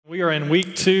We are in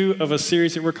week 2 of a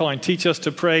series that we're calling Teach Us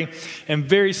to Pray. And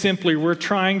very simply, we're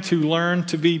trying to learn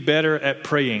to be better at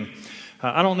praying.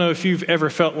 I don't know if you've ever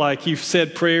felt like you've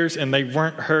said prayers and they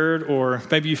weren't heard, or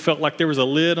maybe you felt like there was a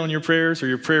lid on your prayers, or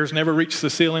your prayers never reached the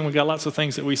ceiling. We've got lots of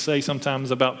things that we say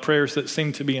sometimes about prayers that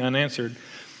seem to be unanswered.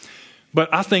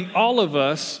 But I think all of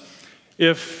us,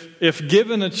 if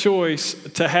given a choice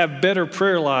to have better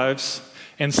prayer lives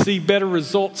and see better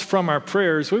results from our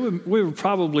prayers, we would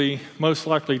probably most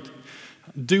likely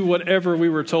do whatever we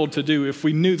were told to do if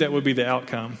we knew that would be the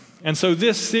outcome. And so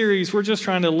this series, we're just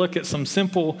trying to look at some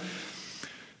simple,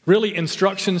 really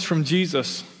instructions from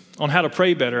Jesus on how to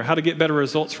pray better, how to get better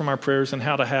results from our prayers, and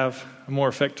how to have a more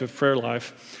effective prayer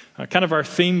life. Kind of our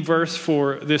theme verse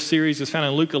for this series is found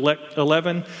in Luke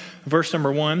 11, verse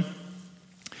number 1.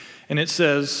 And it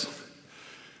says,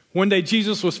 "One day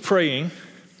Jesus was praying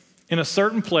in a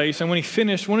certain place, and when he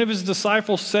finished, one of his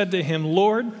disciples said to him,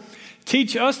 'Lord,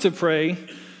 teach us to pray,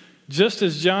 just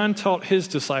as John taught his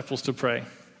disciples to pray.'"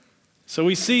 So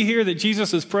we see here that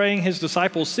Jesus is praying, his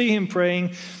disciples see him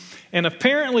praying, and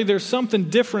apparently there's something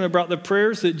different about the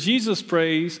prayers that Jesus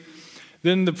prays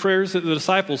than the prayers that the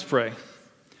disciples pray.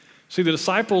 See, the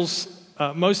disciples,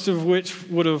 most of which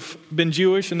would have been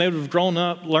Jewish, and they would have grown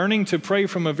up learning to pray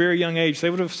from a very young age. They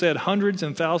would have said hundreds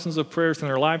and thousands of prayers in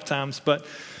their lifetimes, but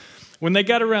when they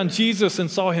got around Jesus and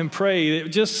saw him pray, it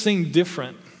just seemed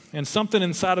different. And something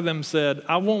inside of them said,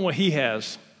 I want what he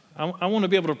has. I want to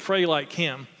be able to pray like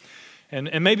him.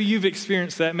 And maybe you've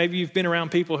experienced that. Maybe you've been around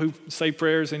people who say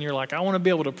prayers and you're like, I want to be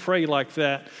able to pray like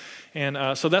that.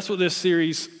 And so that's what this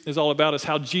series is all about, is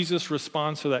how Jesus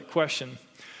responds to that question.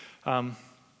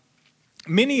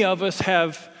 Many of us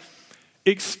have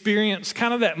experienced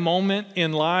kind of that moment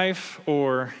in life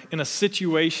or in a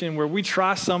situation where we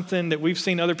try something that we've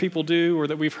seen other people do or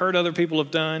that we've heard other people have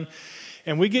done,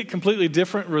 and we get completely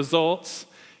different results,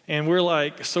 and we're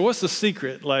like, so what's the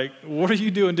secret? Like, what are you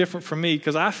doing different from me?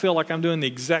 Because I feel like I'm doing the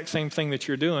exact same thing that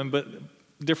you're doing, but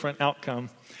different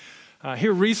outcome.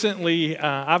 Here recently,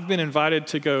 I've been invited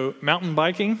to go mountain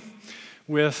biking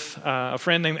with a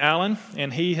friend named Alan,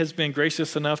 and he has been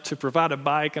gracious enough to provide a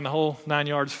bike and the whole 9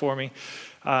 yards for me.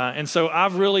 And so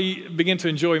I've really begun to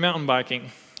enjoy mountain biking.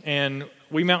 And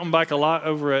we mountain bike a lot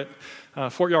over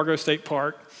at Fort Yargo State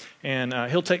Park, and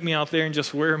he'll take me out there and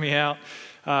just wear me out.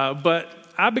 But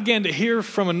I began to hear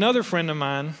from another friend of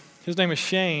mine, his name is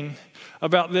Shane,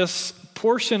 about this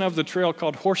portion of the trail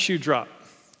called Horseshoe Drop.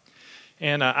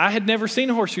 And I had never seen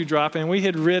a horseshoe drop, and we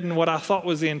had ridden what I thought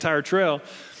was the entire trail.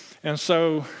 And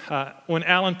so when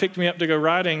Alan picked me up to go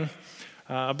riding,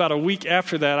 about a week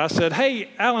after that, I said,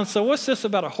 "Hey, Alan, so what's this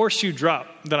about a horseshoe drop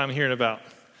that I'm hearing about?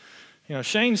 You know,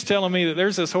 Shane's telling me that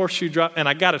there's this horseshoe drop, and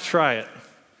I got to try it."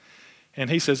 And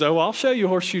he says, "Oh, I'll show you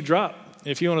horseshoe drop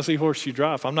if you want to see horseshoe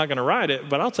drop. I'm not going to ride it,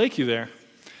 but I'll take you there."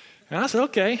 And I said,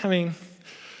 "Okay, I mean,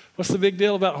 what's the big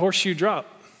deal about horseshoe drop?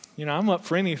 You know, I'm up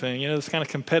for anything." You know, this kind of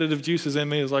competitive juices in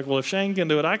me is like, well, if Shane can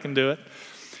do it, I can do it.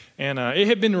 And it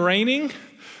had been raining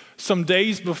some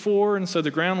days before, and so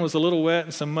the ground was a little wet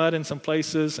and some mud in some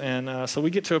places. And so we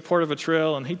get to a part of a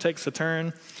trail, and he takes a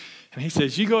turn, and he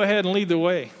says, "You go ahead and lead the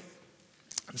way."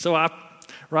 And so I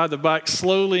ride the bike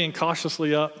slowly and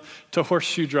cautiously up to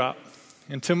Horseshoe Drop.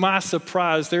 And to my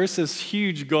surprise, there's this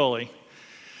huge gully.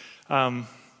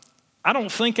 I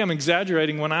don't think I'm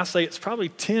exaggerating when I say it's probably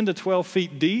 10 to 12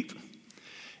 feet deep.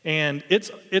 And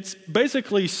it's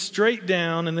basically straight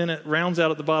down, and then it rounds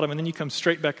out at the bottom, and then you come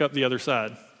straight back up the other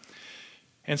side.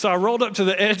 And so I rolled up to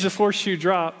the edge of Horseshoe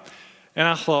Drop, and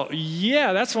I thought,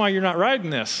 yeah, that's why you're not riding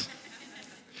this.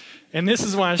 And this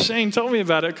is why Shane told me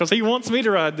about it, because he wants me to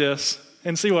ride this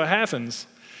and see what happens.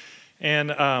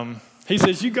 And he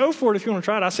says, "You go for it if you want to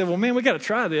try it." I said, "Well, man, we got to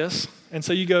try this." And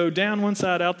so you go down one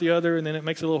side, out the other, and then it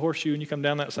makes a little horseshoe, and you come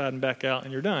down that side and back out,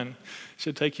 and you're done. It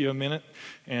should take you a minute,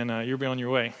 and you'll be on your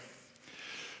way.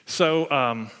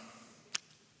 So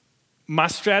my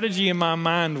strategy in my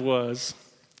mind was,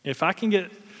 if I can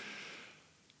get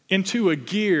into a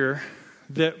gear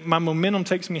that my momentum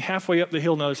takes me halfway up the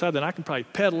hill on the other side, then I can probably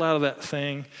pedal out of that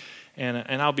thing,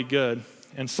 and I'll be good.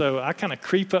 And so I kind of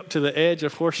creep up to the edge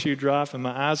of Horseshoe Drop, and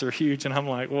my eyes are huge, and I'm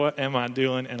like, what am I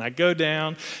doing? And I go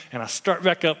down, and I start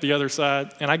back up the other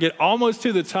side, and I get almost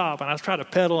to the top, and I try to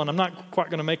pedal, and I'm not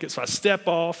quite going to make it, so I step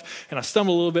off, and I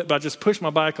stumble a little bit, but I just push my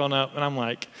bike on up, and I'm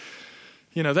like,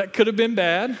 you know, that could have been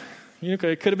bad. You know,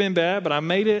 it could have been bad, but I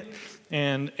made it,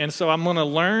 and so I'm going to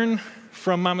learn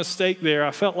from my mistake there.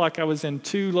 I felt like I was in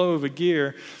too low of a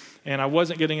gear, and I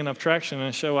wasn't getting enough traction,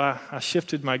 and so I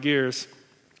shifted my gears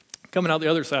Coming out the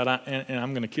other side, and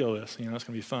I'm going to kill this. It's going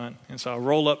to be fun. And so I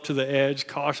roll up to the edge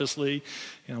cautiously,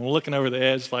 looking over the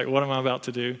edge like, what am I about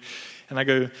to do? And I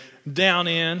go down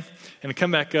in and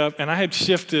come back up, and I had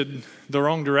shifted the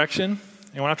wrong direction.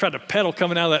 And when I tried to pedal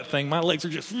coming out of that thing, my legs are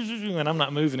just, and I'm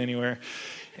not moving anywhere.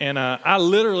 And I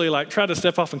literally tried to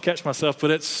step off and catch myself,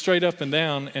 but it's straight up and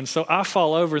down. And so I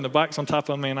fall over, and the bike's on top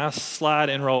of me, and I slide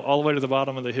and roll all the way to the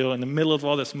bottom of the hill in the middle of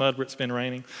all this mud where it's been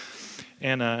raining.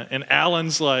 And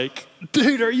Alan's like,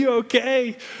 dude, are you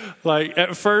okay?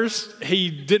 At first,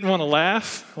 he didn't want to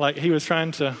laugh. He was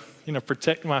trying to,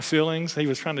 protect my feelings. He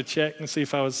was trying to check and see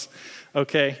if I was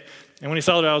okay. And when he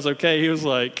saw that I was okay, he was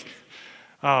like,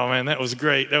 oh, man, that was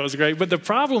great. That was great. But the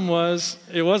problem was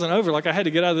it wasn't over. I had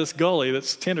to get out of this gully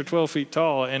that's 10 or 12 feet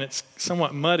tall, and it's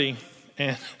somewhat muddy.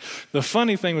 And the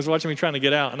funny thing was watching me trying to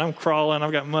get out, and I'm crawling.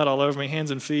 I've got mud all over me, hands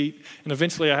and feet. And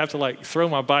eventually I have to throw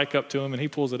my bike up to him, and he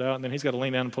pulls it out, and then he's got to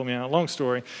lean down and pull me out. Long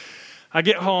story. I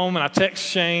get home, and I text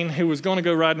Shane, who was going to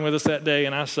go riding with us that day,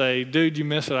 and I say, dude, you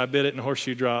missed it. I bit it in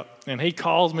Horseshoe Drop. And he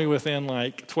calls me within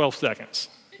 12 seconds.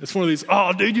 It's one of these,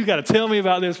 oh, dude, you got to tell me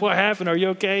about this. What happened? Are you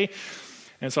okay?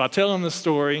 And so I tell him the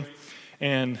story.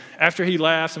 And after he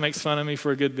laughs and makes fun of me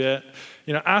for a good bit,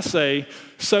 I say,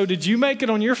 so did you make it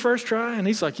on your first try? And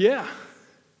he's like, yeah.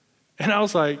 And I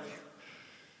was like,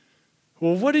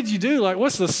 well, what did you do?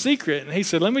 What's the secret? And he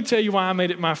said, let me tell you why I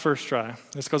made it my first try.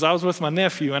 It's because I was with my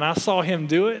nephew, and I saw him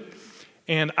do it,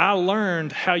 and I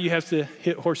learned how you have to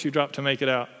hit Horseshoe Drop to make it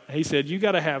out. He said, you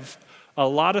got to have a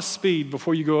lot of speed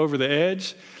before you go over the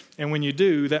edge, and when you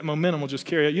do, that momentum will just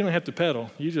carry it. You don't have to pedal.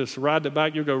 You just ride the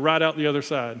bike. You'll go right out the other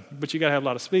side. But you got to have a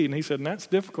lot of speed. And he said, and that's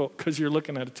difficult because you're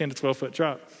looking at a 10 to 12-foot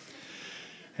drop.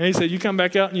 And he said, you come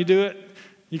back out and you do it.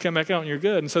 You come back out and you're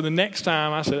good. And so the next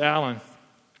time I said, Alan,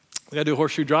 we got to do a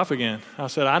Horseshoe Drop again. I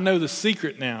said, I know the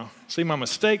secret now. See, my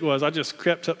mistake was I just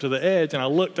crept up to the edge and I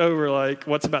looked over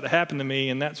what's about to happen to me,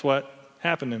 and that's what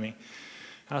happened to me.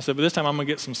 I said, but this time I'm going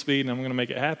to get some speed and I'm going to make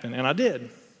it happen. And I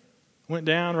did. Went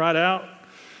down, right out.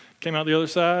 Came out the other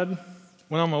side,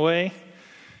 went on my way,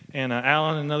 and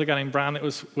Alan and another guy named Brian that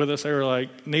was with us, they were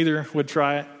like, neither would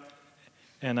try it.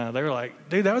 And they were like,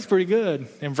 dude, that was pretty good.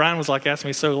 And Brian was asking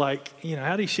me, so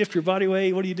how do you shift your body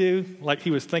weight? What do you do?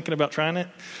 He was thinking about trying it.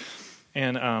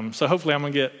 And so hopefully I'm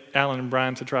going to get Alan and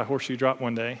Brian to try Horseshoe Drop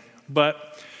one day.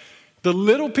 But the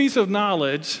little piece of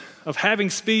knowledge of having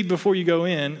speed before you go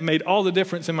in made all the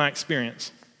difference in my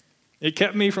experience. It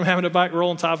kept me from having a bike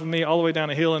roll on top of me all the way down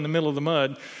a hill in the middle of the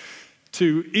mud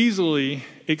to easily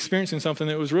experiencing something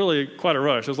that was really quite a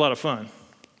rush. It was a lot of fun.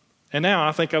 And now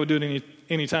I think I would do it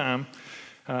any time.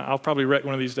 I'll probably wreck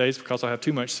one of these days because I have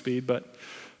too much speed, but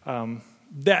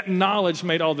that knowledge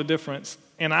made all the difference.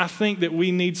 And I think that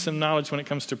we need some knowledge when it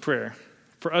comes to prayer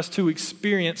for us to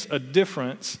experience a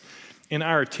difference in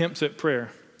our attempts at prayer.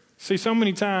 See, so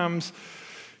many times,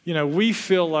 we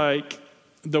feel like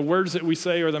the words that we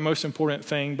say are the most important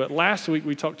thing, but last week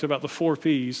we talked about the 4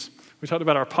 Ps. We talked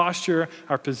about our posture,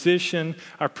 our position,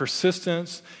 our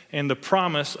persistence, and the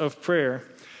promise of prayer.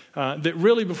 That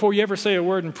really, before you ever say a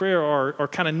word in prayer, are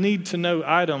kind of need-to-know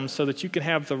items so that you can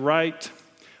have the right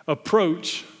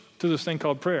approach to this thing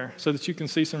called prayer, so that you can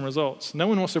see some results. No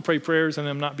one wants to pray prayers and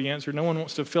them not be answered. No one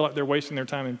wants to feel like they're wasting their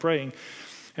time in praying.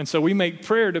 And so we make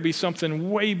prayer to be something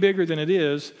way bigger than it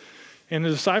is. And the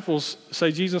disciples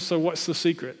say, Jesus, so what's the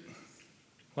secret?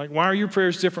 Why are your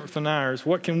prayers different from ours?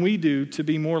 What can we do to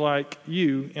be more like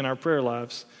you in our prayer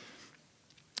lives?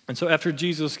 And so after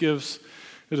Jesus gives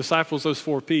the disciples those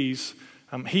 4 Ps,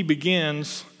 he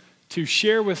begins to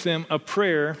share with them a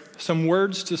prayer, some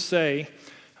words to say,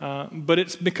 but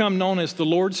it's become known as the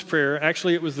Lord's Prayer.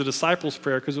 Actually, it was the disciples'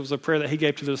 prayer because it was a prayer that he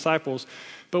gave to the disciples.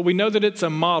 But we know that it's a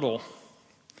model.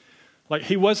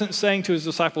 He wasn't saying to his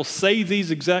disciples, say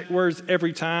these exact words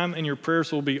every time and your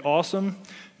prayers will be awesome.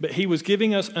 But he was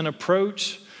giving us an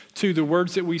approach to the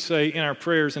words that we say in our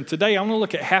prayers. And today I want to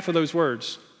look at half of those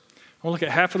words. I want to look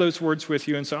at half of those words with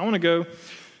you. And so I want to go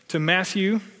to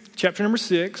Matthew chapter number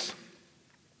 6.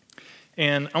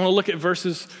 And I want to look at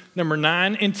verses number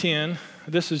 9 and 10.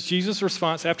 This is Jesus'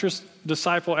 response after his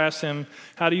disciple asks him,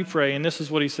 how do you pray? And this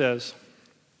is what he says.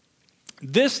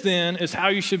 This then is how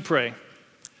you should pray.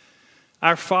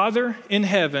 Our Father in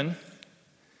heaven,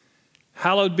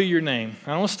 hallowed be your name.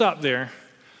 I want to stop there.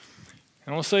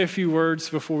 I want to say a few words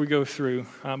before we go through,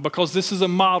 because this is a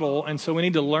model, and so we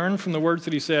need to learn from the words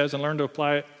that he says and learn to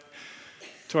apply it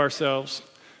to ourselves.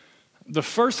 The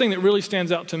first thing that really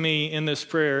stands out to me in this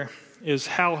prayer is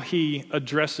how he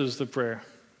addresses the prayer.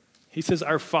 He says,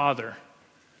 our Father.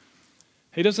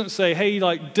 He doesn't say, hey,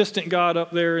 distant God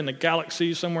up there in the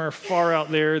galaxy somewhere far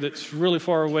out there that's really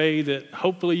far away that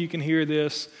hopefully you can hear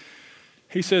this.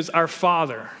 He says, our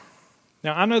Father.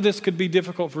 Now, I know this could be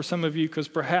difficult for some of you because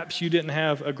perhaps you didn't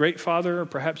have a great father, or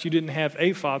perhaps you didn't have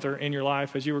a father in your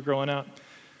life as you were growing up.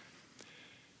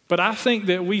 But I think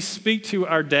that we speak to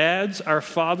our dads, our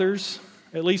fathers,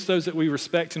 at least those that we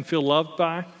respect and feel loved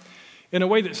by, in a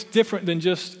way that's different than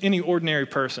just any ordinary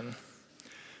person.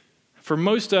 For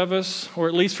most of us, or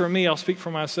at least for me, I'll speak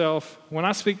for myself, when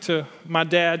I speak to my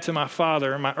dad, to my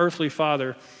father, my earthly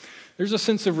father, there's a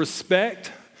sense of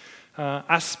respect.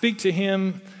 I speak to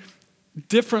him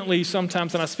differently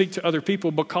sometimes than I speak to other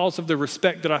people because of the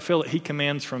respect that I feel that he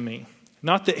commands from me.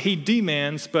 Not that he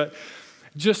demands, but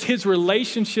just his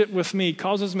relationship with me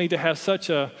causes me to have such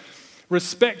a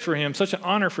respect for him, such an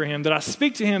honor for him, that I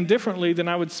speak to him differently than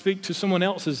I would speak to someone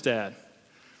else's dad.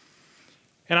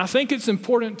 And I think it's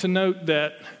important to note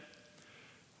that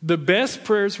the best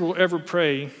prayers we'll ever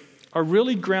pray are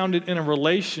really grounded in a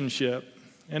relationship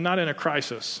and not in a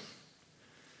crisis.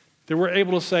 That we're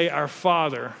able to say, our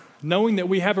Father, knowing that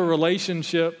we have a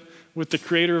relationship with the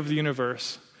creator of the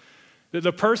universe. That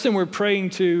the person we're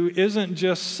praying to isn't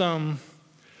just some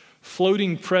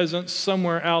floating presence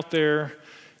somewhere out there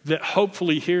that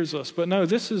hopefully hears us. But no,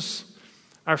 this is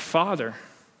our Father.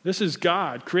 This is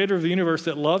God, creator of the universe,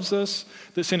 that loves us,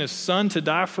 that sent his Son to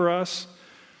die for us,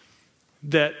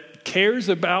 that cares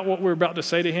about what we're about to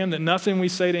say to him, that nothing we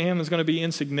say to him is going to be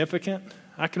insignificant.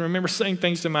 I can remember saying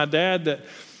things to my dad that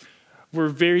were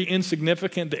very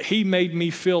insignificant, that he made me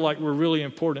feel like we're really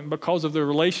important because of the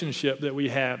relationship that we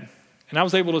had. And I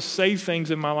was able to say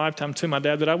things in my lifetime to my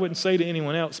dad that I wouldn't say to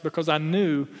anyone else because I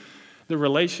knew the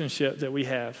relationship that we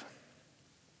have.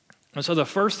 And so the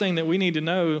first thing that we need to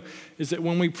know is that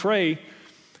when we pray,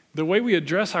 the way we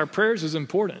address our prayers is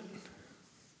important.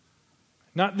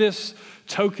 Not this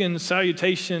token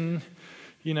salutation,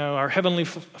 our Heavenly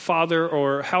Father,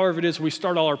 or however it is we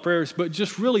start all our prayers, but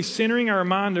just really centering our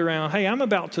mind around, hey, I'm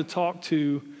about to talk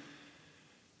to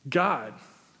God.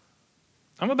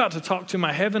 I'm about to talk to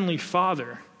my Heavenly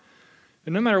Father.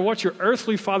 And no matter what your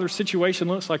earthly father situation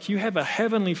looks like, you have a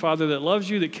Heavenly Father that loves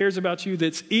you, that cares about you,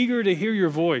 that's eager to hear your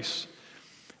voice,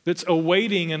 that's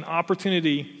awaiting an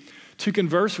opportunity to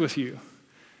converse with you,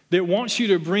 that wants you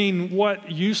to bring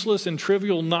what useless and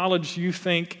trivial knowledge you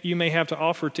think you may have to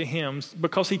offer to him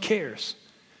because he cares.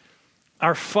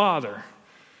 Our Father,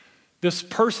 this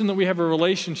person that we have a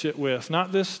relationship with,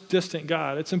 not this distant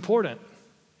God. It's important.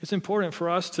 It's important for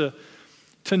us to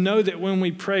know that when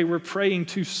we pray, we're praying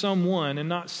to someone and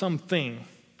not something.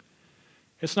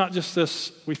 It's not just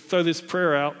this, we throw this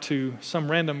prayer out to some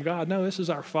random God. No, this is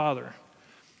our Father.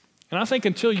 And I think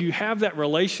until you have that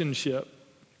relationship,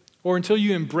 or until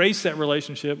you embrace that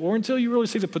relationship, or until you really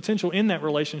see the potential in that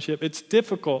relationship, it's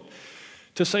difficult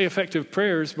to say effective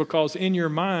prayers because in your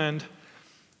mind,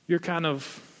 you're kind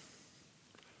of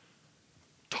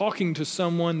talking to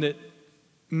someone that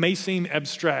may seem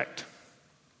abstract.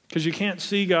 Because you can't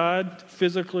see God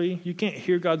physically. You can't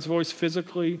hear God's voice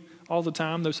physically all the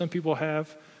time, though some people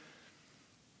have.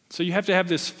 So you have to have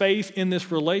this faith in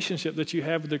this relationship that you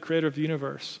have with the creator of the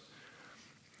universe.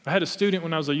 I had a student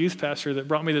when I was a youth pastor that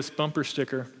brought me this bumper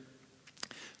sticker.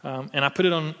 And I put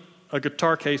it on a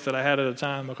guitar case that I had at the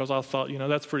time because I thought,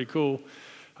 that's pretty cool.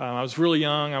 I was really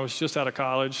young. I was just out of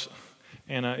college.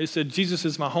 And it said, Jesus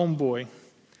is my homeboy.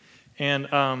 And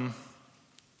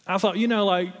I thought,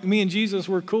 like me and Jesus,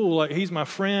 we're cool. Like he's my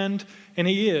friend, and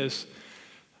he is.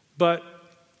 But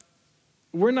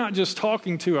we're not just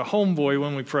talking to a homeboy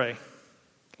when we pray.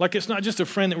 Like it's not just a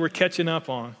friend that we're catching up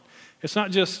on. It's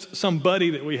not just some buddy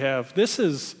that we have. This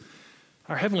is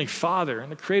our Heavenly Father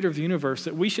and the creator of the universe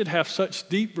that we should have such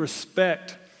deep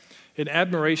respect and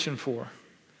admiration for.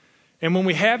 And when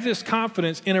we have this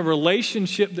confidence in a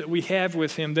relationship that we have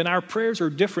with him, then our prayers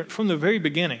are different from the very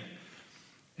beginning.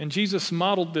 And Jesus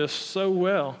modeled this so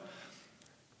well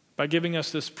by giving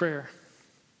us this prayer.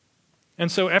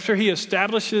 And so after he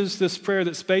establishes this prayer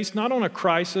that's based not on a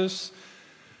crisis,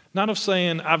 not of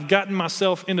saying, I've gotten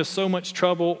myself into so much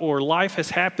trouble or life has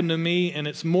happened to me and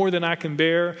it's more than I can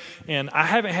bear and I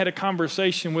haven't had a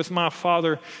conversation with my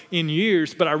Father in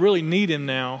years, but I really need him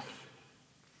now.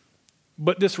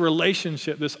 But this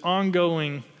relationship, this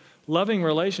ongoing, loving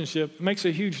relationship makes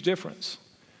a huge difference.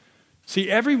 See,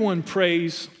 everyone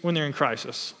prays when they're in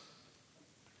crisis.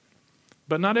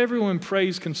 But not everyone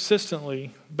prays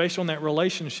consistently based on that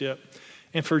relationship.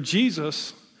 And for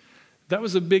Jesus, that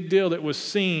was a big deal that was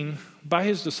seen by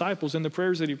his disciples in the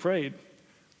prayers that he prayed.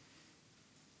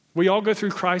 We all go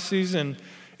through crises, and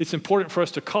it's important for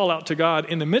us to call out to God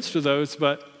in the midst of those.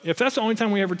 But if that's the only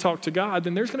time we ever talk to God,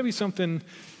 then there's going to be something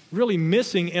really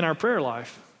missing in our prayer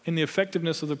life, in the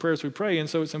effectiveness of the prayers we pray. And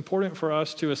so it's important for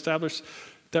us to establish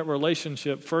that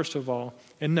relationship first of all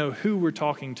and know who we're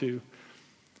talking to.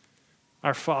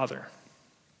 Our Father,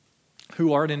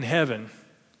 who art in heaven.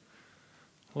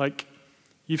 Like,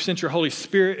 you've sent your Holy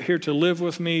Spirit here to live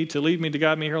with me, to lead me, to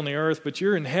guide me here on the earth, but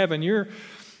you're in heaven.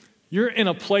 You're in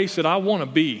a place that I want to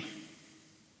be.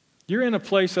 You're in a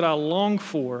place that I long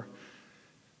for.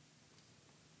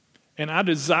 And I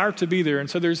desire to be there. And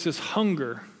so there's this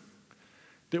hunger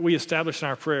that we establish in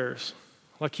our prayers.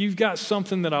 Like, you've got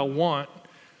something that I want,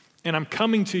 and I'm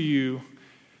coming to you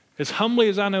as humbly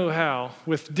as I know how,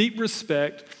 with deep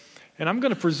respect, and I'm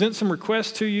going to present some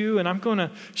requests to you, and I'm going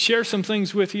to share some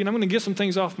things with you, and I'm going to get some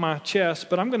things off my chest,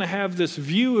 but I'm going to have this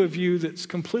view of you that's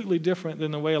completely different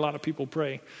than the way a lot of people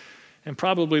pray, and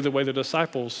probably the way the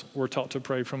disciples were taught to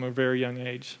pray from a very young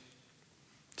age.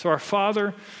 So our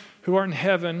Father who art in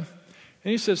heaven,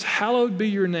 and he says, hallowed be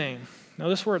your name. Now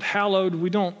this word hallowed,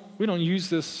 we don't use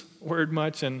this word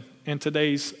much in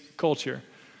today's culture.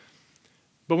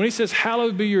 But when he says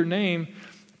hallowed be your name,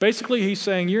 basically he's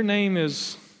saying your name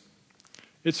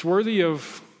it's worthy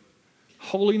of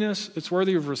holiness, it's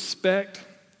worthy of respect,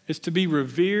 it's to be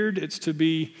revered, it's to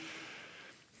be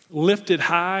lifted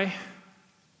high.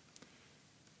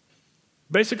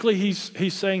 Basically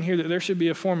he's saying here that there should be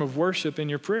a form of worship in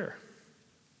your prayer.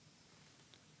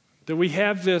 That we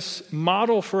have this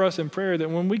model for us in prayer that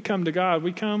when we come to God,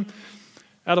 we come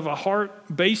out of a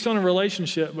heart based on a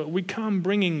relationship, but we come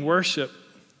bringing worship.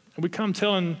 We come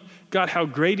telling God how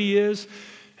great he is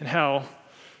and how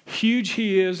huge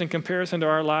he is in comparison to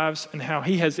our lives and how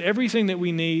he has everything that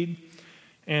we need.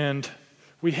 And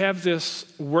we have this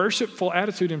worshipful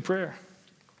attitude in prayer.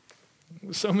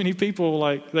 So many people,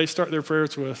 they start their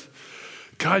prayers with,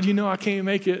 God, I can't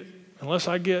make it unless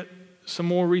I get some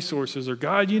more resources, or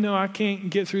God, I can't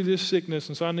get through this sickness,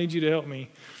 and so I need you to help me.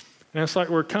 And it's like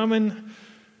we're coming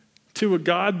to a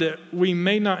God that we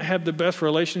may not have the best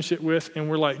relationship with, and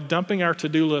we're like dumping our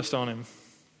to-do list on him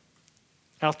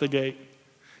out the gate.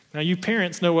 Now, you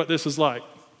parents know what this is like.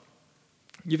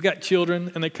 You've got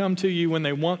children, and they come to you when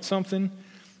they want something,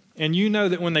 and you know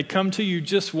that when they come to you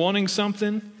just wanting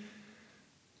something,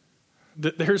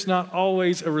 that there's not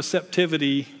always a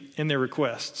receptivity in their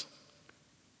requests.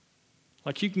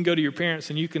 Like, you can go to your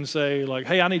parents and you can say,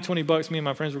 hey, I need $20. Me and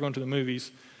my friends were going to the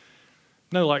movies.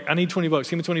 No, I need $20.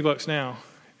 Give me $20 now.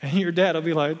 And your dad will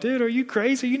be like, dude, are you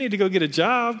crazy? You need to go get a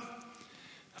job.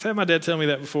 I've had my dad tell me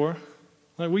that before.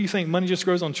 What do you think? Money just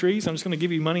grows on trees? I'm just going to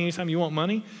give you money anytime you want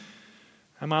money?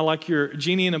 Am I like your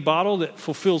genie in a bottle that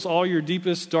fulfills all your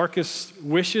deepest, darkest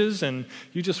wishes, and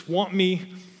you just want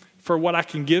me for what I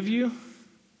can give you?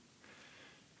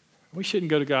 We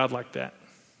shouldn't go to God like that.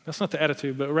 That's not the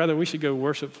attitude, but rather we should go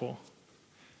worshipful.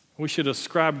 We should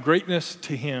ascribe greatness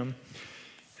to him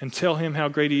and tell him how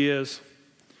great he is.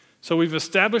 So we've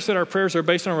established that our prayers are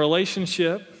based on a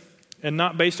relationship and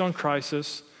not based on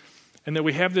crisis, and that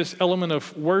we have this element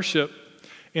of worship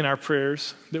in our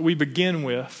prayers that we begin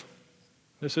with.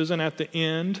 This isn't at the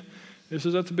end. This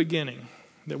is at the beginning.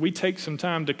 That we take some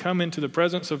time to come into the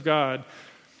presence of God,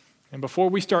 and before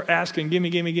we start asking,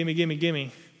 gimme, gimme, gimme, gimme,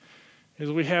 gimme,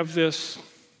 is we have this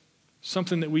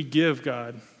something that we give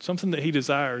God, something that he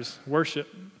desires,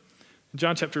 worship. In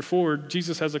John chapter 4,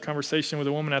 Jesus has a conversation with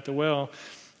a woman at the well,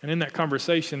 and in that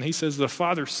conversation, he says the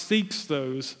Father seeks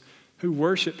those who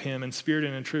worship him in spirit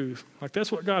and in truth.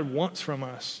 That's what God wants from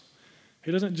us.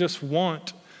 He doesn't just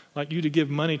want you to give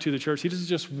money to the church. He doesn't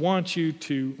just want you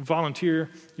to volunteer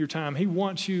your time. He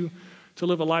wants you to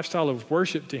live a lifestyle of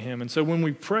worship to him. And so when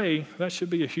we pray, that should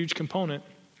be a huge component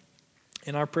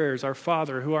in our prayers. Our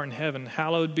Father who art in heaven,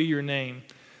 hallowed be your name.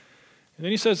 And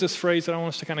then he says this phrase that I want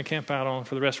us to kind of camp out on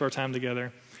for the rest of our time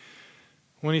together.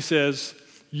 When he says,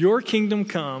 your kingdom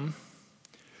come,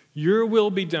 your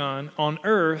will be done on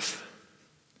earth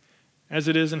as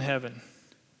it is in heaven.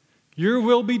 Your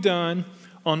will be done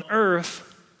on earth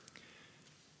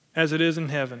as it is in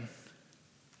heaven.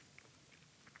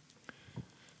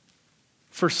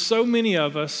 For so many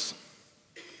of us,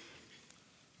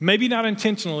 maybe not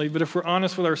intentionally, but if we're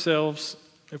honest with ourselves,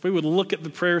 if we would look at the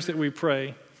prayers that we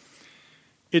pray,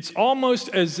 it's almost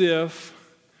as if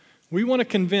we want to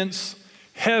convince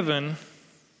heaven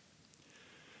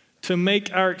to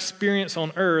make our experience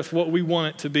on earth what we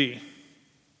want it to be.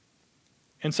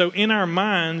 And so in our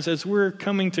minds, as we're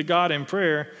coming to God in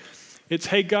prayer, it's,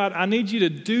 hey, God, I need you to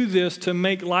do this to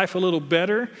make life a little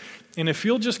better. And if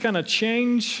you'll just kind of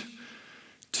change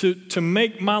to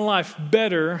make my life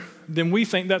better, then we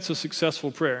think that's a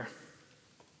successful prayer.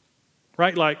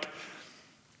 Right?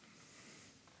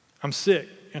 I'm sick,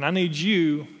 and I need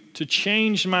you to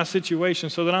change my situation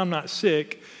so that I'm not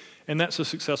sick, and that's a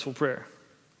successful prayer.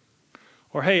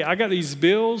 Or, hey, I got these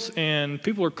bills and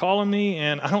people are calling me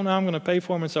and I don't know how I'm going to pay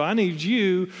for them. And so I need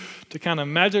you to kind of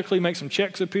magically make some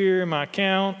checks appear in my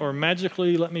account or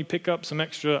magically let me pick up some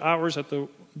extra hours at the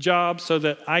job so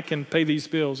that I can pay these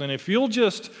bills. And if you'll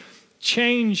just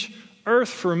change earth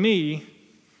for me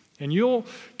and you'll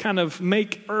kind of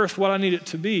make earth what I need it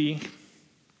to be,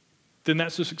 then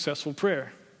that's a successful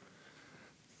prayer.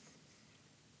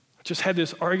 I just had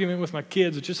this argument with my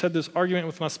kids. I just had this argument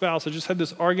with my spouse. I just had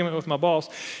this argument with my boss.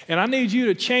 And I need you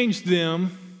to change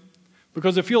them,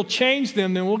 because if you'll change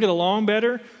them, then we'll get along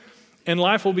better and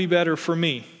life will be better for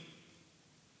me.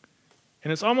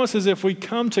 And it's almost as if we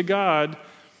come to God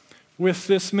with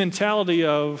this mentality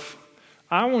of,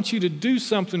 I want you to do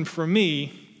something for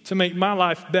me to make my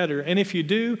life better. And if you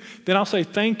do, then I'll say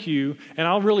thank you and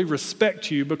I'll really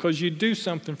respect you because you do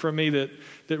something for me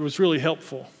that was really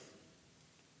helpful.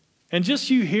 And just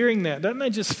you hearing that, doesn't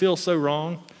that just feel so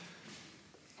wrong?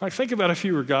 Like, think about if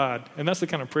you were God, and that's the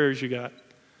kind of prayers you got.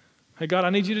 Hey, God, I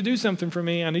need you to do something for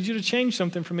me. I need you to change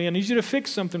something for me. I need you to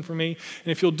fix something for me.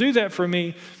 And if you'll do that for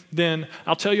me, then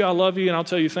I'll tell you I love you, and I'll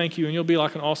tell you thank you, and you'll be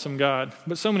like an awesome God.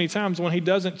 But so many times when he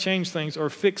doesn't change things or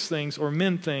fix things or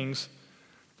mend things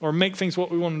or make things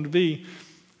what we want them to be,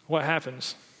 what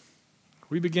happens?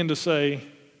 We begin to say,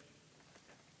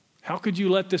 how could you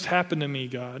let this happen to me,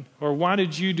 God? Or why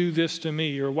did you do this to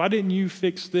me? Or why didn't you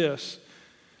fix this?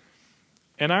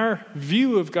 And our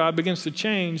view of God begins to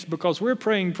change because we're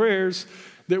praying prayers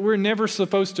that we're never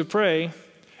supposed to pray,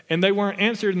 and they weren't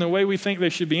answered in the way we think they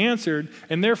should be answered,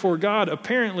 and therefore God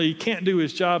apparently can't do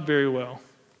his job very well.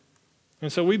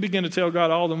 And so we begin to tell God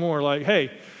all the more, like,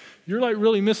 hey, you're like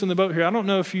really missing the boat here. I don't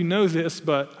know if you know this,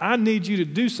 but I need you to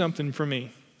do something for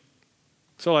me.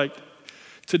 So like,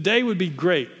 today would be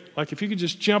great. Like if you could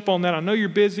just jump on that. I know you're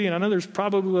busy, and I know there's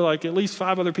probably like at least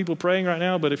 5 other people praying right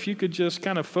now, but if you could just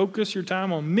kind of focus your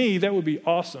time on me, that would be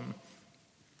awesome.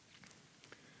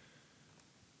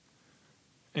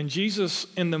 And Jesus,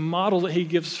 in the model that he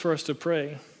gives for us to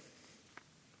pray,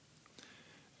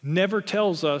 never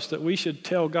tells us that we should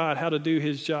tell God how to do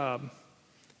his job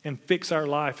and fix our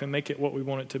life and make it what we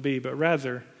want it to be, but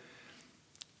rather,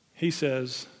 he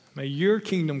says, may your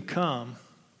kingdom come.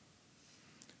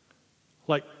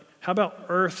 Like, how about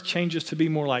earth changes to be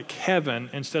more like heaven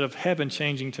instead of heaven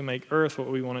changing to make earth what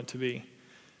we want it to be?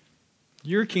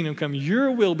 Your kingdom come,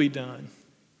 your will be done.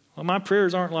 Well, my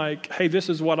prayers aren't like, hey, this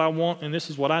is what I want and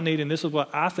this is what I need and this is what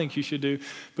I think you should do.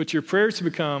 But your prayers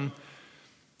become,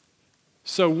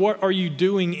 so what are you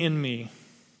doing in me?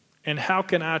 And how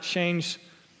can I change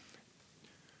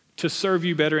to serve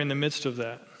you better in the midst of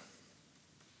that?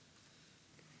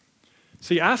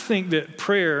 See, I think that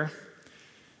prayer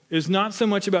is not so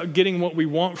much about getting what we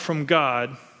want from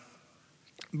God,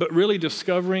 but really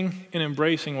discovering and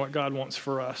embracing what God wants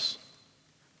for us.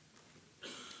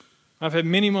 I've had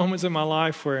many moments in my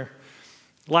life where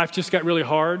life just got really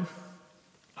hard.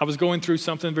 I was going through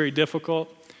something very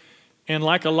difficult. And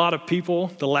like a lot of people,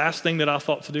 the last thing that I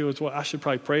thought to do was, well, I should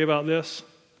probably pray about this.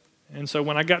 And so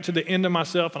when I got to the end of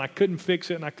myself and I couldn't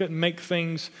fix it and I couldn't make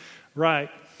things right,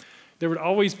 there would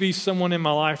always be someone in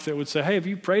my life that would say, hey, have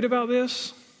you prayed about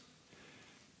this?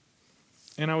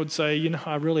 And I would say,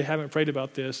 I really haven't prayed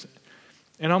about this.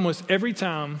 And almost every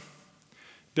time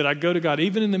that I go to God,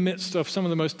 even in the midst of some of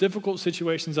the most difficult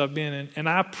situations I've been in, and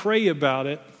I pray about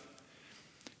it,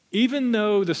 even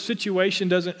though the situation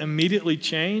doesn't immediately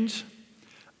change,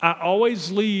 I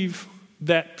always leave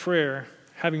that prayer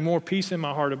having more peace in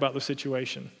my heart about the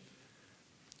situation,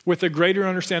 with a greater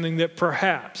understanding that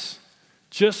perhaps,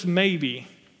 just maybe,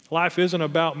 life isn't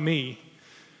about me.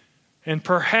 And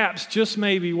perhaps, just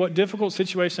maybe, what difficult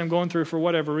situation I'm going through for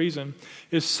whatever reason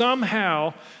is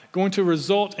somehow going to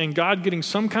result in God getting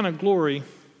some kind of glory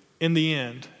in the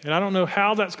end. And I don't know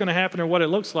how that's going to happen or what it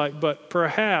looks like, but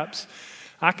perhaps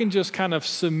I can just kind of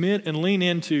submit and lean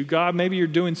into, God, maybe you're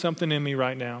doing something in me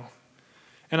right now.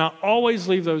 And I always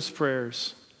leave those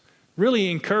prayers really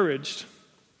encouraged,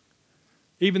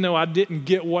 even though I didn't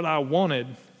get what I wanted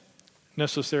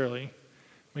necessarily.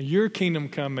 May your kingdom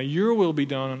come, may your will be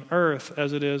done on earth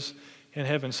as it is in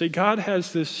heaven. See, God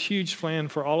has this huge plan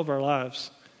for all of our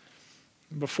lives.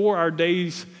 Before our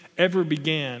days ever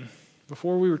began,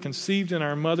 before we were conceived in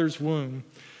our mother's womb,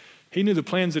 he knew the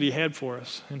plans that he had for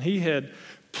us. And he had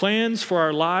plans for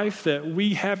our life that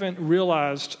we haven't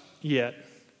realized yet.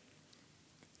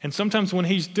 And sometimes when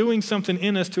he's doing something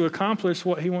in us to accomplish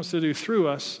what he wants to do through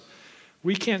us,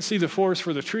 we can't see the forest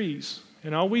for the trees.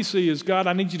 And all we see is, God,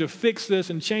 I need you to fix this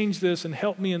and change this and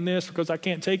help me in this because I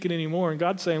can't take it anymore. And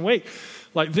God's saying, wait,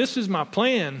 like this is my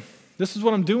plan. This is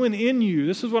what I'm doing in you.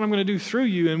 This is what I'm going to do through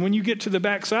you. And when you get to the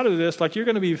backside of this, like, you're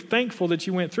going to be thankful that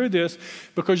you went through this,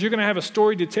 because you're going to have a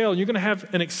story to tell. And you're going to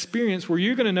have an experience where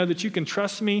you're going to know that you can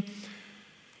trust me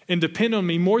and depend on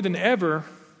me more than ever.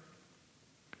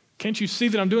 Can't you see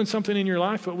that I'm doing something in your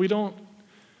life? But we don't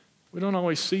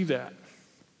always see that.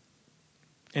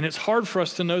 And it's hard for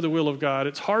us to know the will of God.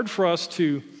 It's hard for us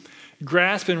to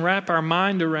grasp and wrap our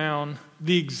mind around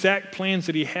the exact plans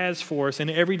that he has for us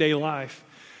in everyday life.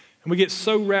 And we get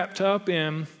so wrapped up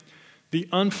in the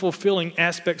unfulfilling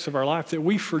aspects of our life that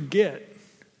we forget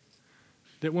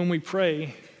that when we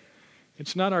pray,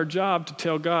 it's not our job to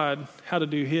tell God how to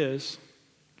do his,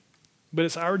 but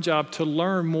it's our job to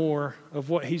learn more of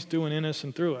what he's doing in us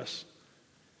and through us.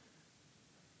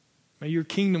 May your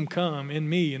kingdom come in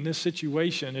me in this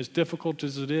situation, as difficult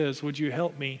as it is. Would you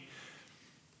help me?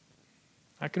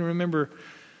 I can remember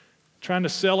trying to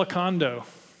sell a condo,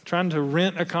 trying to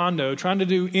rent a condo, trying to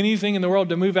do anything in the world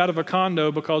to move out of a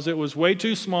condo because it was way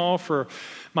too small for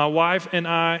my wife and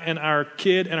I and our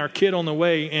kid on the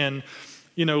way. And,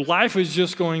 life is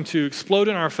just going to explode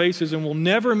in our faces, and we'll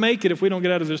never make it if we don't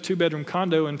get out of this 2-bedroom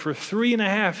condo. And for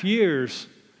 3.5 years,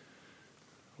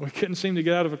 we couldn't seem to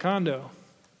get out of a condo.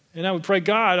 And I would pray,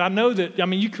 God, I know that,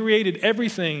 you created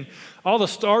everything, all the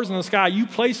stars in the sky, you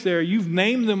placed there, you've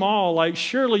named them all. Like,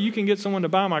 surely you can get someone to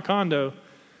buy my condo.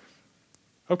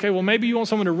 Okay, well, maybe you want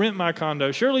someone to rent my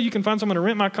condo. Surely you can find someone to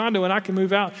rent my condo and I can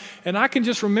move out. And I can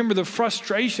just remember the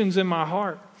frustrations in my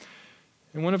heart.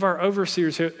 And one of our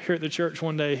overseers here at the church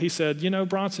one day, he said,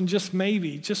 Bronson, just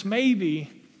maybe,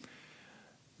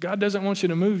 God doesn't want you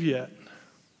to move yet.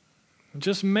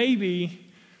 Just maybe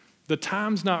the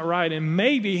time's not right, and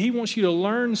maybe he wants you to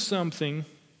learn something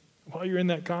while you're in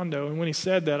that condo. And when he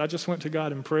said that, I just went to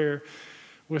God in prayer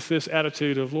with this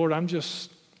attitude of, Lord, I'm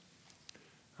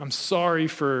sorry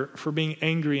for being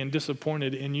angry and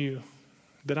disappointed in you,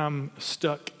 that I'm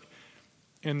stuck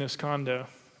in this condo.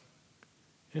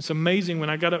 It's amazing when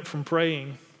I got up from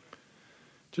praying,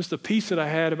 just the peace that I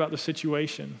had about the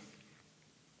situation.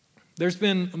 There's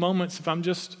been moments, if I'm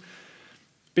just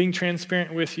being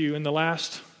transparent with you, in the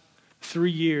last 3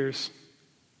 years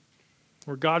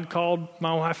where God called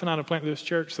my wife and I to plant this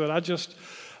church, so that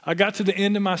I got to the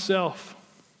end of myself.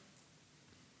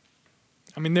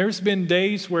 There's been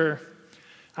days where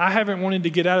I haven't wanted to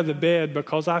get out of the bed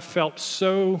because I felt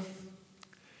so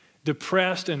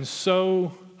depressed and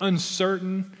so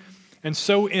uncertain and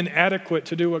so inadequate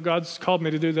to do what God's called me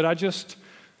to do that I've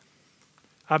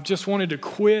just wanted to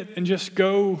quit and just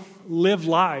go live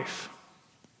life.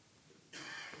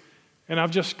 And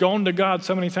I've just gone to God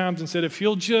so many times and said, if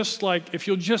you'll just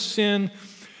send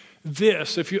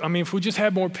this, if we just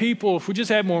had more people, if we just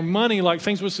had more money,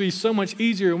 things would be so much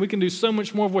easier and we can do so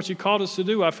much more of what you called us to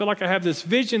do. I feel like I have this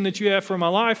vision that you have for my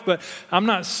life, but I'm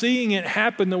not seeing it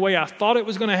happen the way I thought it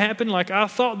was going to happen. I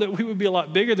thought that we would be a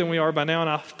lot bigger than we are by now, and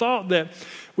I thought that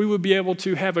we would be able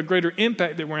to have a greater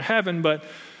impact than we're having, but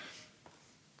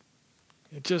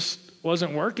it just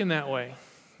wasn't working that way.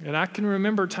 And I can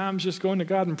remember times just going to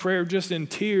God in prayer, just in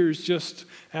tears, just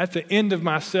at the end of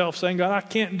myself, saying, God, I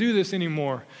can't do this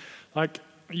anymore.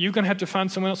 You're going to have to find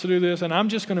someone else to do this, and I'm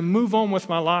just going to move on with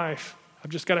my life. I've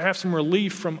just got to have some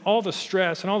relief from all the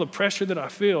stress and all the pressure that I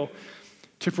feel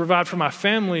to provide for my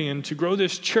family and to grow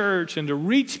this church and to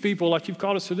reach people like you've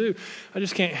called us to do. I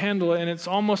just can't handle it. And it's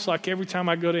almost like every time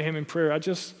I go to him in prayer,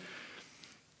 it's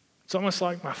almost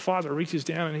like my Father reaches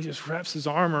down and he just wraps his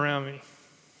arm around me.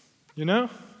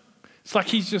 It's like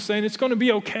he's just saying, it's going to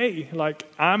be okay.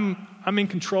 I'm in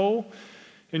control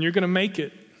and you're going to make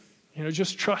it.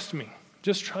 Just trust me.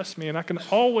 Just trust me. And I can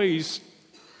always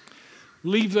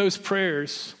leave those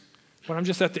prayers when I'm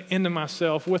just at the end of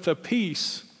myself with a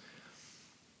peace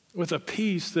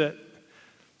that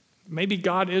maybe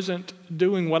God isn't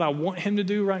doing what I want him to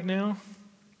do right now,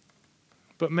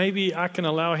 but maybe I can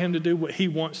allow him to do what he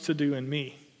wants to do in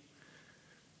me.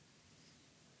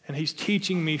 And he's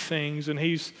teaching me things, and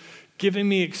he's giving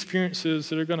me experiences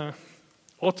that are going to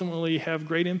ultimately have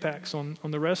great impacts on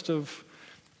the rest of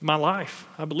my life.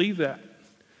 I believe that.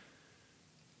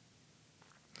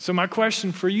 So my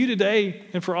question for you today,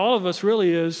 and for all of us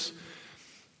really, is,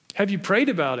 have you prayed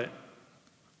about it?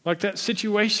 That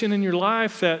situation in your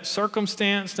life, that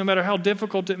circumstance, no matter how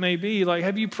difficult it may be,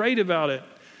 have you prayed about it?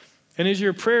 And is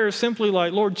your prayer simply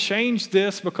Lord, change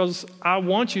this because I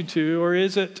want you to, or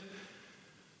is it,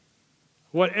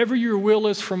 whatever your will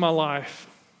is for my life,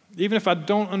 even if I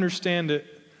don't understand it,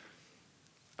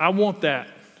 I want that.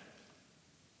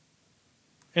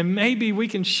 And maybe we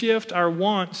can shift our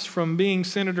wants from being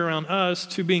centered around us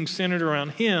to being centered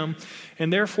around him,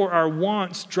 and therefore our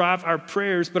wants drive our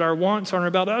prayers, but our wants aren't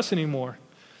about us anymore.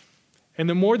 And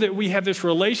the more that we have this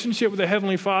relationship with the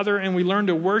Heavenly Father and we learn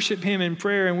to worship Him in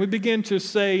prayer and we begin to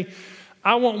say,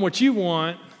 I want what you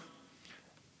want,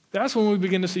 that's when we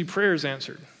begin to see prayers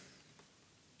answered.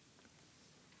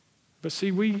 But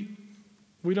see, we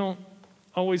don't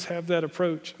always have that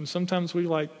approach. And sometimes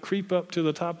we creep up to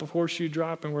the top of Horseshoe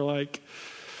Drop and we're like,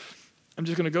 I'm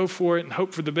just going to go for it and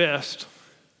hope for the best.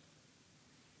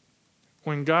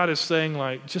 When God is saying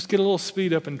just get a little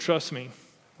speed up and trust me.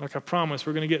 Like I promise,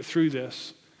 we're going to get through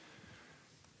this.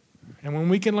 And when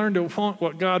we can learn to want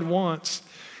what God wants,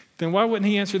 then why wouldn't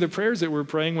He answer the prayers that we're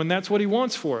praying when that's what He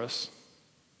wants for us?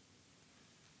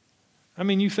 I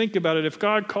mean, you think about it. If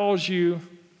God calls you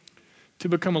to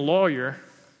become a lawyer,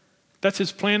 that's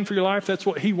His plan for your life. That's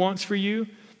what He wants for you.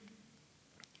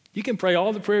 You can pray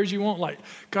all the prayers you want, like,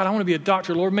 God, I want to be a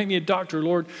doctor. Lord, make me a doctor.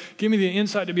 Lord, give me the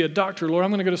insight to be a doctor. Lord,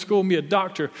 I'm going to go to school and be a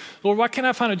doctor. Lord, why can't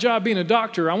I find a job being a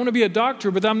doctor? I want to be a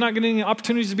doctor, but I'm not getting any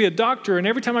opportunities to be a doctor. And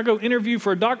every time I go interview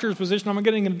for a doctor's position, I'm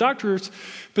getting a doctor's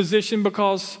position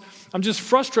because I'm just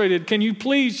frustrated. Can you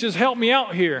please just help me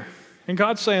out here? And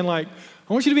God's saying, I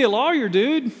want you to be a lawyer,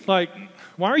 dude. Why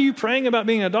are you praying about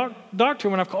being a doctor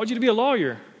when I've called you to be a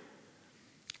lawyer?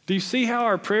 Do you see how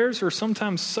our prayers are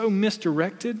sometimes so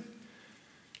misdirected?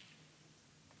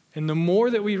 And the more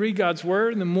that we read God's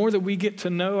Word, and the more that we get to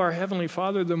know our Heavenly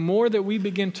Father, the more that we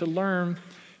begin to learn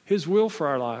His will for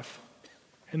our life.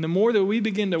 And the more that we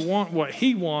begin to want what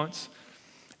He wants,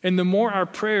 and the more our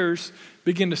prayers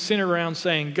begin to center around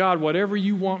saying, God, whatever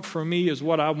you want for me is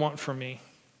what I want for me.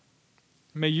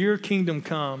 May your kingdom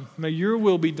come. May your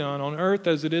will be done on earth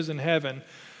as it is in heaven.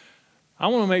 I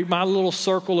want to make my little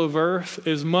circle of earth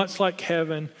as much like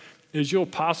heaven as you'll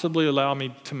possibly allow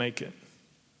me to make it.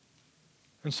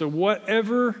 And so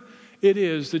whatever it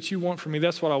is that you want from me,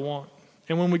 that's what I want.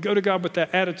 And when we go to God with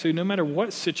that attitude, no matter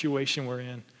what situation we're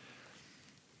in,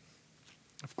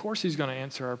 of course He's going to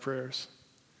answer our prayers.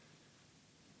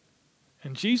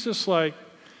 And Jesus,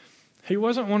 He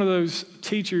wasn't one of those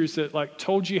teachers that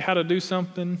told you how to do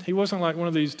something. He wasn't like one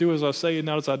of these do as I say and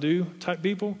not as I do type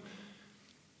people.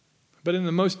 But in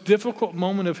the most difficult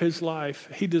moment of His life,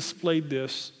 He displayed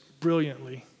this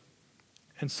brilliantly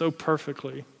and so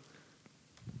perfectly.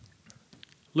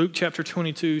 Luke chapter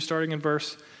 22, starting in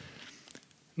verse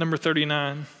number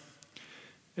 39.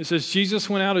 It says, Jesus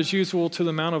went out as usual to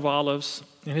the Mount of Olives,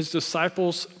 and His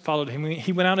disciples followed Him.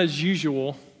 He went out as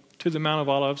usual to the Mount of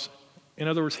Olives. In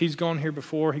other words, He's gone here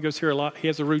before. He goes here a lot. He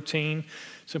has a routine.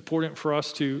 It's important for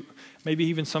us to maybe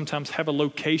even sometimes have a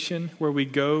location where we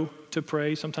go to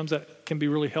pray. Sometimes that can be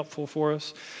really helpful for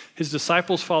us. His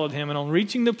disciples followed Him, and on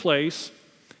reaching the place,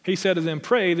 He said to them,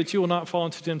 pray that you will not fall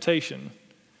into temptation.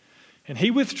 And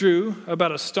He withdrew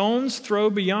about a stone's throw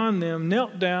beyond them,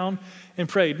 knelt down, and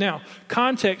prayed. Now,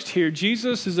 context here,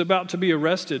 Jesus is about to be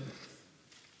arrested.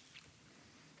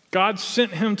 God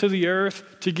sent Him to the earth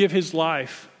to give His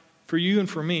life for you and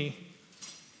for me.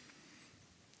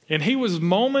 And He was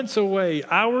moments away,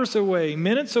 hours away,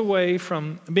 minutes away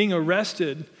from being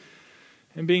arrested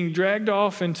and being dragged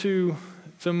off into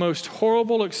the most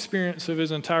horrible experience of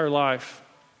His entire life.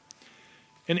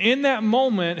 And in that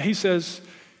moment, He says,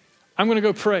 I'm going to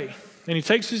go pray. And He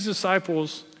takes His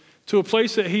disciples to a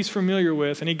place that He's familiar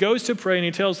with. And He goes to pray and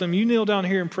He tells them, you kneel down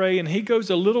here and pray. And He goes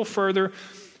a little further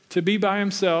to be by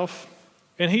Himself.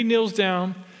 And He kneels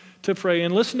down to pray.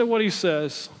 And listen to what He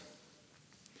says.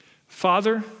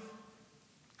 Father,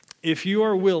 if you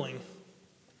are willing,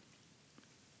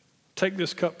 take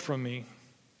this cup from me.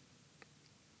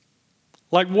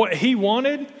 What He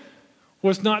wanted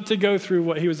was not to go through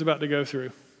what He was about to go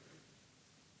through.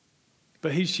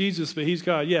 But He's Jesus, but He's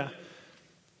God. Yeah.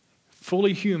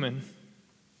 Fully human.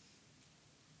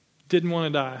 Didn't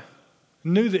want to die.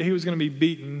 Knew that He was going to be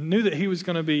beaten. Knew that He was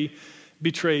going to be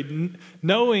betrayed.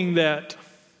 Knowing that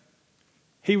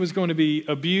He was going to be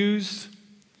abused,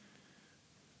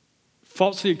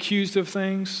 falsely accused of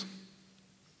things,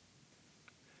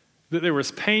 that there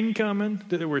was pain coming,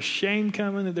 that there was shame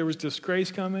coming, that there was disgrace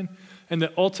coming, and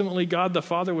that ultimately God the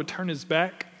Father would turn His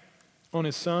back on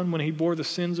His Son when He bore the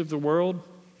sins of the world.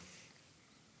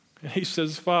 And He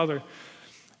says, Father,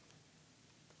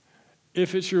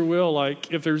 if it's your will,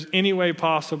 if there's any way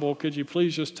possible, could you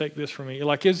please just take this from me?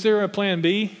 Is there a plan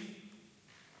B?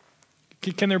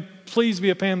 Can there please be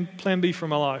a plan B for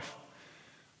my life?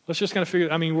 Let's just kind of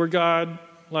figure, we're God,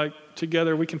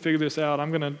 together we can figure this out.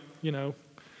 I'm going to,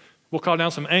 we'll call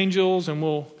down some angels and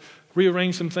we'll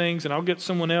rearrange some things and I'll get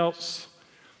someone else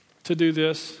to do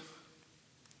this.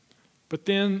 But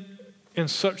then in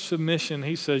such submission,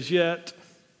 He says, yet,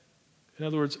 in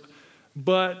other words,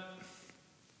 but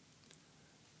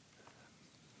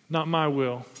not my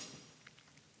will,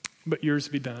 but yours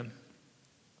be done.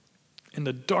 in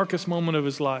the darkest moment of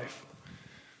his life,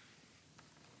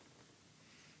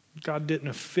 God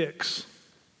didn't fix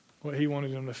what he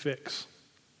wanted him to fix.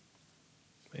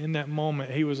 In that moment,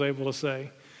 he was able to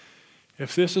say,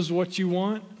 if this is what you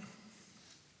want,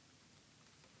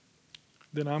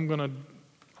 then I'm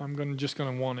just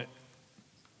gonna want it.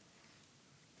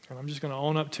 And I'm just gonna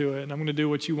own up to it, and I'm gonna do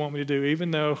what you want me to do,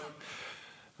 even though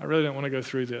I really don't want to go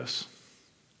through this.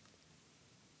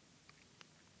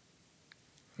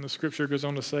 And the scripture goes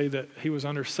on to say that he was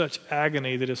under such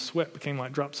agony that his sweat became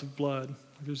like drops of blood.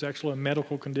 It was actually a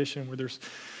medical condition where there's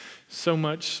so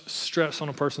much stress on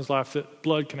a person's life that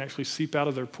blood can actually seep out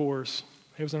of their pores.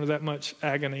 He was under that much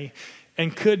agony.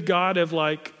 And could God have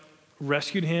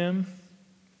rescued him?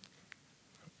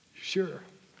 Sure.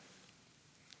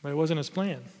 But it wasn't his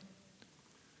plan.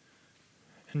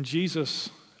 And Jesus,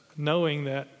 knowing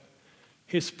that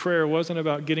his prayer wasn't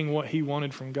about getting what he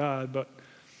wanted from God, but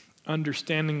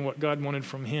understanding what God wanted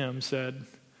from him, said,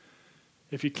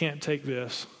 if you can't take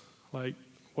this,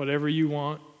 whatever you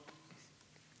want,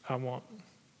 I want.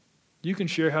 You can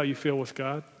share how you feel with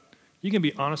God. You can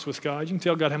be honest with God. You can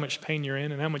tell God how much pain you're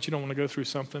in and how much you don't want to go through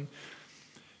something.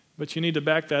 But you need to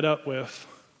back that up with,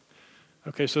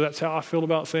 okay, so that's how I feel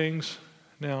about things.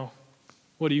 Now,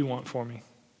 what do you want for me?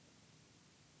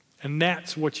 And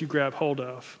that's what you grab hold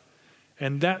of.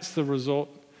 And that's the result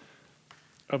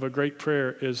of a great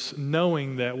prayer, is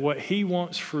knowing that what he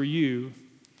wants for you,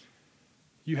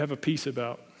 you have a peace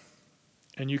about,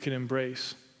 and you can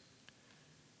embrace,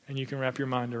 and you can wrap your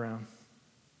mind around.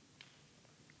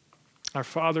 Our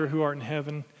Father who art in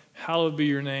heaven, hallowed be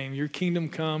your name. Your kingdom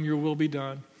come, your will be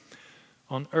done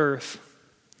on earth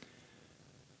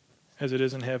as it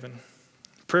is in heaven.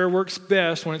 Prayer works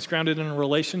best when it's grounded in a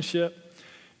relationship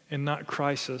and not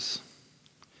crisis.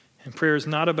 And prayer is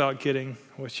not about getting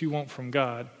what you want from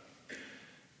God,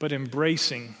 but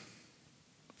embracing,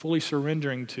 fully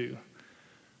surrendering to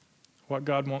what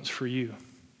God wants for you.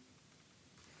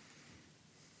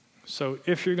 So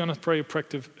if you're going to pray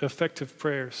effective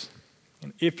prayers,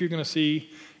 and if you're going to see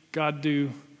God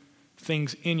do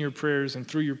things in your prayers and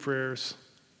through your prayers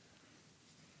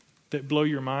that blow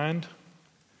your mind,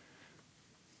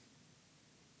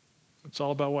 it's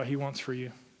all about what he wants for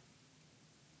you.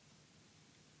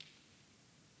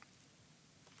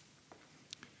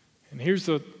 And here's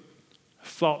the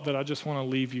thought that I just want to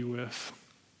leave you with,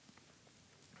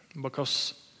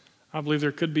 because I believe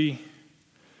there could be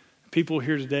people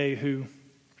here today who,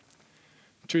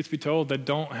 truth be told, they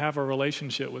don't have a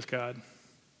relationship with God.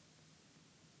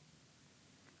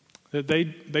 That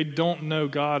they don't know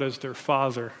God as their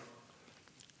Father.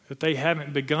 That they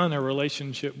haven't begun a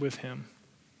relationship with him.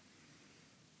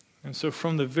 And so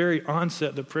from the very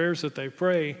onset, the prayers that they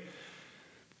pray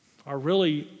are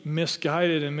really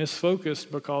misguided and misfocused,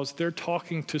 because they're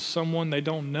talking to someone they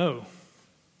don't know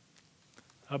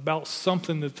about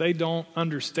something that they don't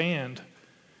understand.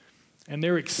 And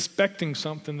they're expecting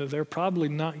something that they're probably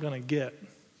not going to get.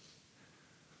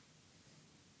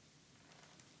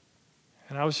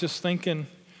 And I was just thinking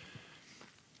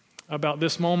about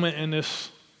this moment in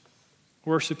this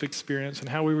worship experience and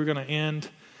how we were going to end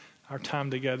our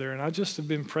time together. And I just have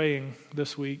been praying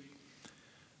this week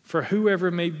for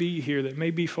whoever may be here that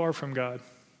may be far from God.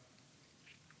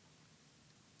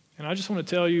 And I just want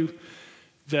to tell you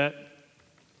that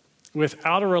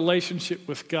without a relationship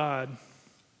with God,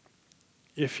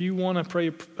 if you want to pray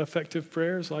effective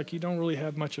prayers, you don't really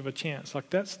have much of a chance.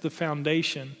 That's the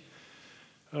foundation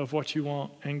of what you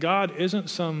want. And God isn't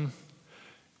some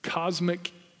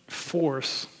cosmic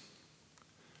force.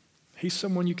 He's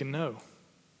someone you can know.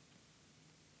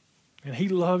 And he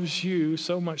loves you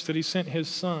so much that he sent his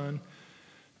son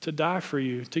to die for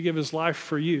you, to give his life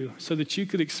for you, so that you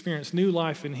could experience new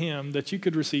life in him, that you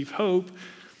could receive hope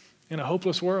in a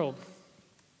hopeless world.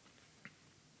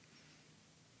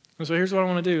 And so here's what I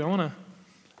want to do. I want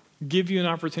to give you an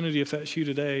opportunity, if that's you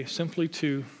today, simply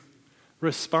to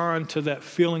respond to that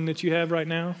feeling that you have right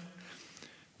now,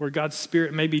 where God's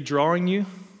Spirit may be drawing you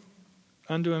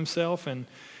unto himself, and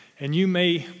you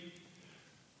may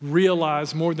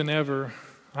realize more than ever,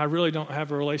 I really don't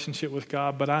have a relationship with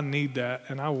God, but I need that,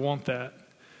 and I want that.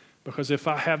 Because if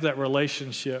I have that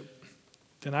relationship,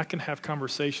 then I can have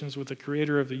conversations with the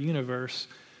creator of the universe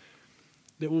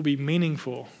that will be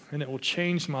meaningful and it will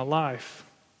change my life.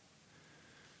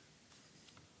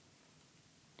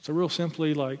 So real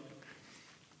simply,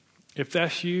 if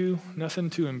that's you,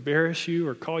 nothing to embarrass you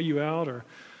or call you out or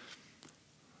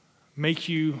make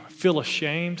you feel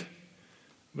ashamed.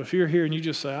 But if you're here and you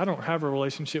just say, I don't have a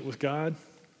relationship with God,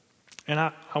 and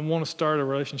I want to start a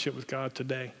relationship with God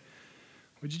today,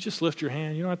 would you just lift your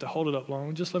hand? You don't have to hold it up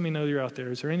long. Just let me know you're out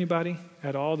there. Is there anybody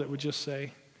at all that would just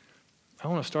say, I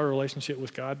want to start a relationship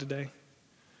with God today?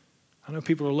 I know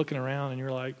people are looking around and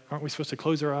you're like, aren't we supposed to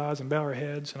close our eyes and bow our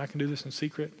heads and I can do this in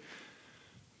secret?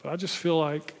 But I just feel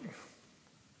like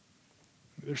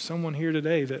there's someone here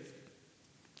today that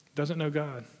doesn't know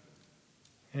God.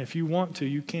 And if you want to,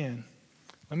 you can.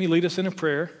 Let me lead us in a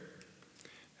prayer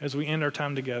as we end our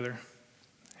time together.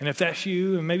 And if that's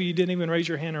you, and maybe you didn't even raise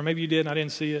your hand, or maybe you did and I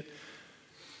didn't see it,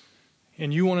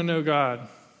 and you want to know God,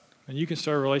 then you can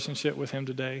start a relationship with him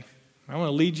today. I want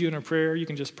to lead you in a prayer. You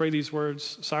can just pray these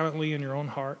words silently in your own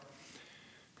heart.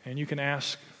 And you can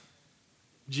ask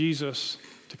Jesus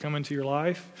to come into your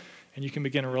life, and you can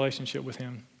begin a relationship with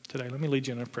him today. Let me lead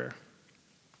you in a prayer.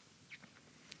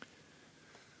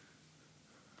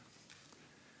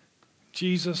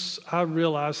 Jesus, I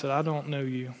realize that I don't know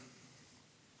you,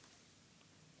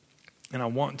 and I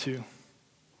want to.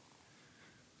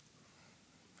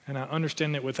 And I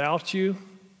understand that without you,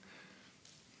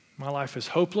 my life is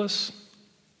hopeless.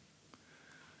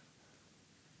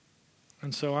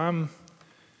 And so I'm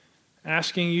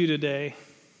asking you today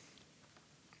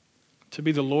to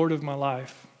be the Lord of my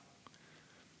life.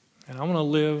 And I want to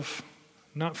live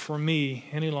not for me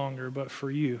any longer, but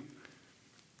for you.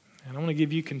 And I want to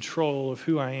give you control of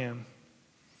who I am.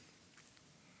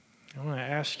 I want to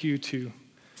ask you to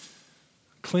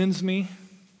cleanse me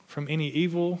from any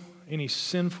evil, any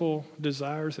sinful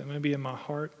desires that may be in my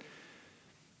heart.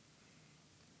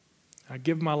 I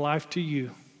give my life to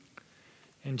you.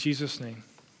 In Jesus' name,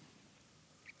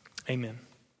 amen.